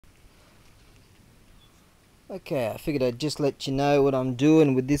Okay, I figured I'd just let you know what I'm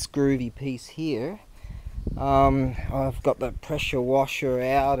doing with this groovy piece here. I've got the pressure washer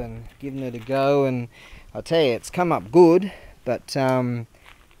out and given it a go, and I'll tell you, it's come up good, but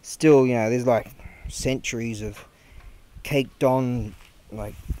still, you know, there's like centuries of caked on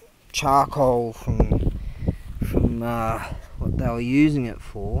like charcoal from what they were using it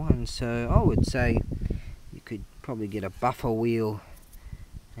for, and so I would say you could probably get a buffer wheel.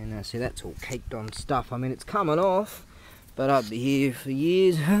 And see, that's all caked on stuff. I mean, it's coming off, but I'd be here for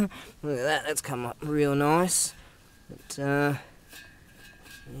years. Look at that, that's come up real nice. But yeah,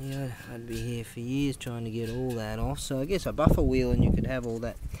 I'd be here for years trying to get all that off. So I guess a buffer wheel and you could have all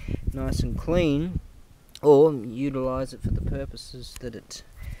that nice and clean, or utilise it for the purposes that it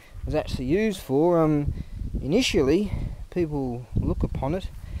was actually used for. Initially, people look upon it,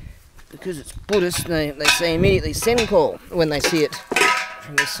 because it's Buddhist, they say immediately Senko when they see it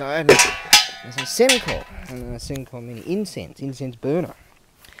from this side. There's a Senko, and a Senko meaning incense burner.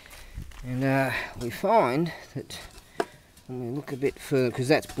 And we find that when we look a bit further, because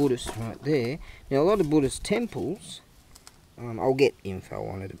that's Buddhist right there. Now, a lot of Buddhist temples, I'll get info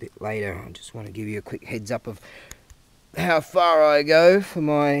on it a bit later. I just want to give you a quick heads up of how far I go for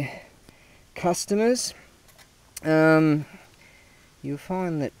my customers. You'll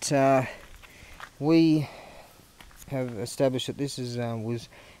find that we have established that this is was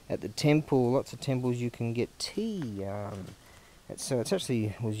at the temple. Lots of temples you can get tea. So it's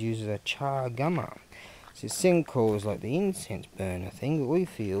actually was used as a char gumma. So Senko is like the incense burner thing, but we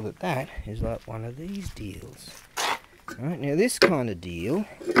feel that that is like one of these deals. Alright, now this kind of deal,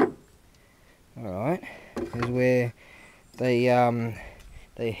 alright, is where they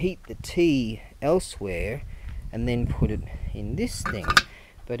heat the tea elsewhere and then put it in this thing.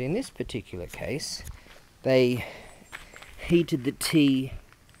 But in this particular case, they heated the tea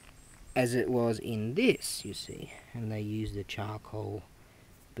as it was in this, you see, and they used the charcoal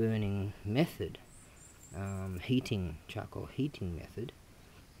burning method, charcoal heating method,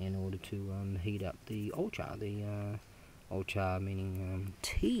 in order to heat up the olcha. The olcha meaning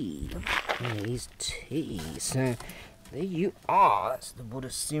tea. It is tea. So there you are. That's the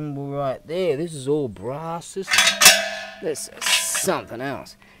Buddhist symbol right there. This is all brass. This is something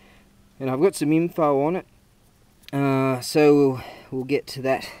else. And I've got some info on it. So we'll get to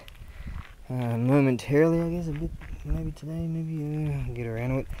that momentarily, I guess, a bit, maybe today, maybe I'll get around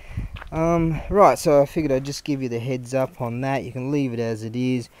to it. Right, so I figured I'd just give you the heads up on that. You can leave it as it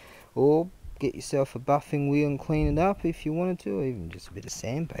is, or get yourself a buffing wheel and clean it up if you wanted to, or even just a bit of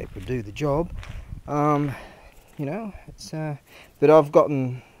sandpaper will do the job. You know, it's but I've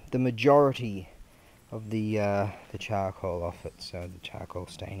gotten the majority of the charcoal off it, so the charcoal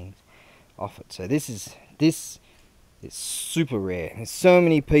stainings off it. So this is super rare. There's so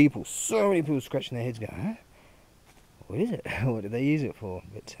many people scratching their heads going, huh? What is it? What do they use it for?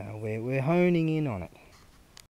 But we're honing in on it.